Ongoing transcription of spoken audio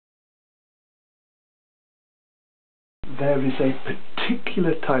There is a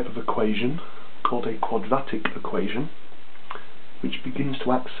particular type of equation called a quadratic equation which begins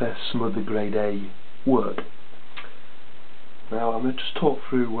to access some of the grade A work. Now I'm going to just talk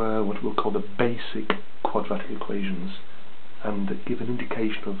through what we'll call the basic quadratic equations and give an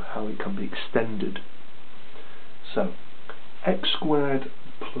indication of how it can be extended. So, x squared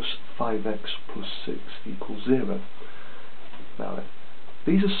plus 5x plus 6 equals 0. Now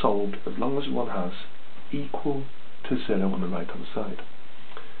these are solved as long as one has equal to 0 on the right hand side.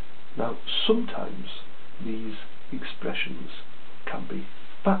 Now sometimes these expressions can be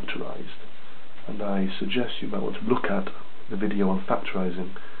factorized, and I suggest you might want to look at the video on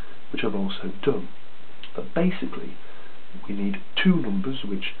factorizing, which I've also done. But basically we need two numbers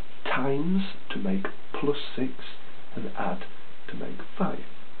which times to make plus 6 and add to make 5.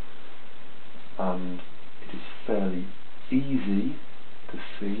 And it is fairly easy to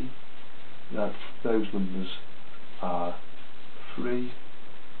see that those numbers are 3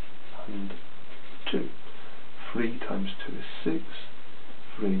 and 2. 3 times 2 is 6,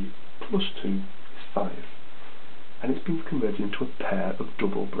 3 plus 2 is 5. And it's been converted into a pair of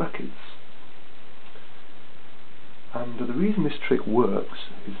double brackets. And the reason this trick works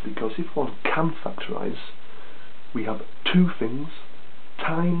is because if one can factorise, we have two things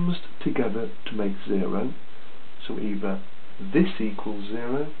times together to make 0, so either this equals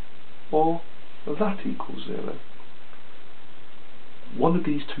 0 or that equals 0. One of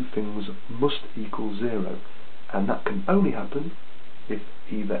these two things must equal 0, and that can only happen if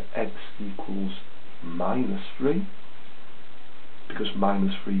either x equals minus 3, because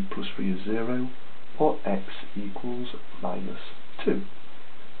minus 3 plus 3 is 0, or x equals minus 2.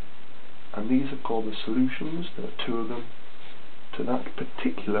 And these are called the solutions, there are two of them, to that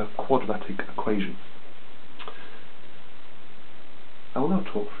particular quadratic equation. I will now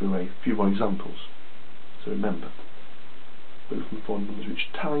talk through a few more examples. So remember, we're looking for numbers which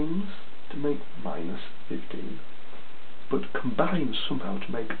times to make minus 15, but combine somehow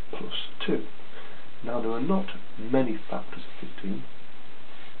to make plus 2. Now there are not many factors of 15.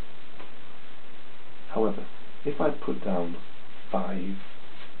 However, if I put down 5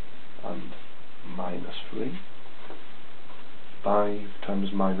 and minus 3, 5 times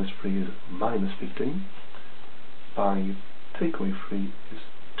minus 3 is minus 15, 5 take away 3 is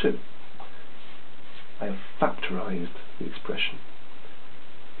 2. I have factorised the expression.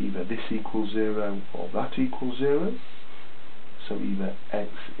 Either this equals 0 or that equals 0, so either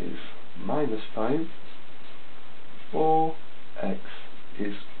x is minus 5 or x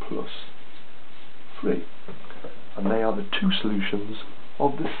is plus 3. And they are the two solutions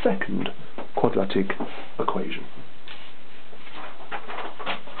of the second quadratic equation.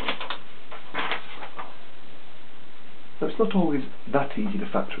 Now it's not always that easy to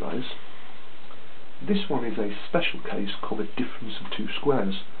factorise. This one is a special case called the difference of two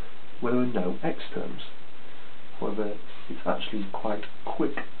squares, where there are no x terms. However, it's actually quite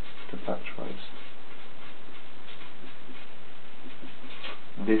quick to factorise.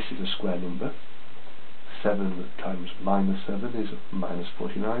 This is a square number. 7 times minus 7 is minus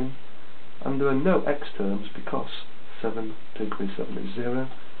 49, and there are no x terms because 7 take away 7 is 0.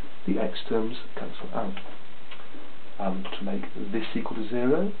 The x terms cancel out. And to make this equal to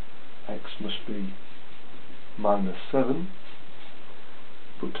 0, x must be minus 7,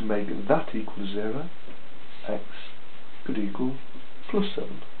 but to make that equal to 0, x could equal plus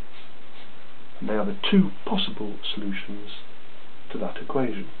 7. And they are the two possible solutions to that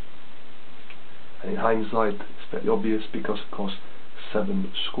equation. And in hindsight, it's fairly obvious because, of course,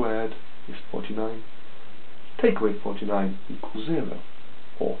 7 squared is 49. Take away 49 equals 0.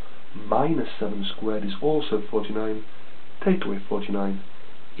 Or minus 7 squared is also 49. Take away 49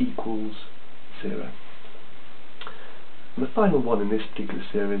 equals 0. And the final one in this particular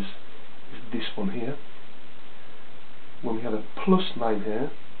series is this one here. When we have a plus 9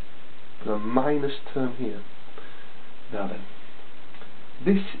 here, and a minus term here. Now then,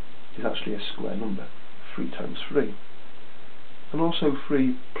 this is actually a square number, 3 times 3. And also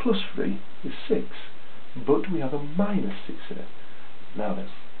 3 plus 3 is 6, but we have a minus 6 here. Now then,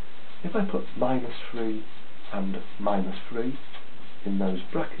 if I put minus 3 and minus 3 in those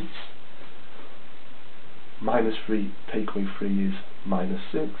brackets, minus 3 take away 3 is minus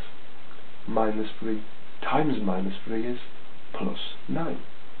 6, minus 3 times minus 3 is plus 9.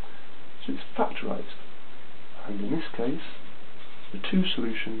 So it's factorised, and in this case the two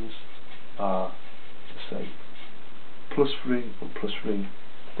solutions are the same. Plus 3 and plus 3.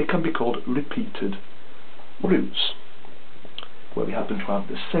 They can be called repeated roots, where we happen to have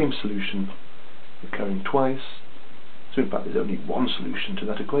the same solution recurring twice. So in fact there's only one solution to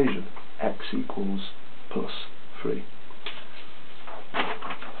that equation, x equals plus 3.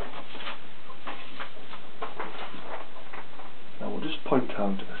 just point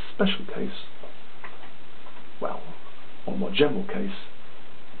out a special case, well, or more general case,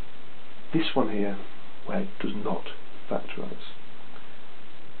 this one here, where it does not factorise.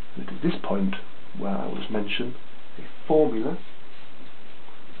 And it is this point where I will just mention a formula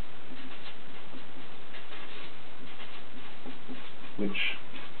which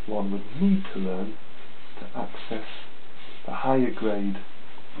one would need to learn to access the higher grade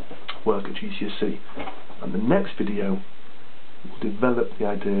work at GCSE. And the next video will develop the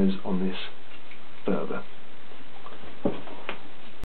ideas on this further.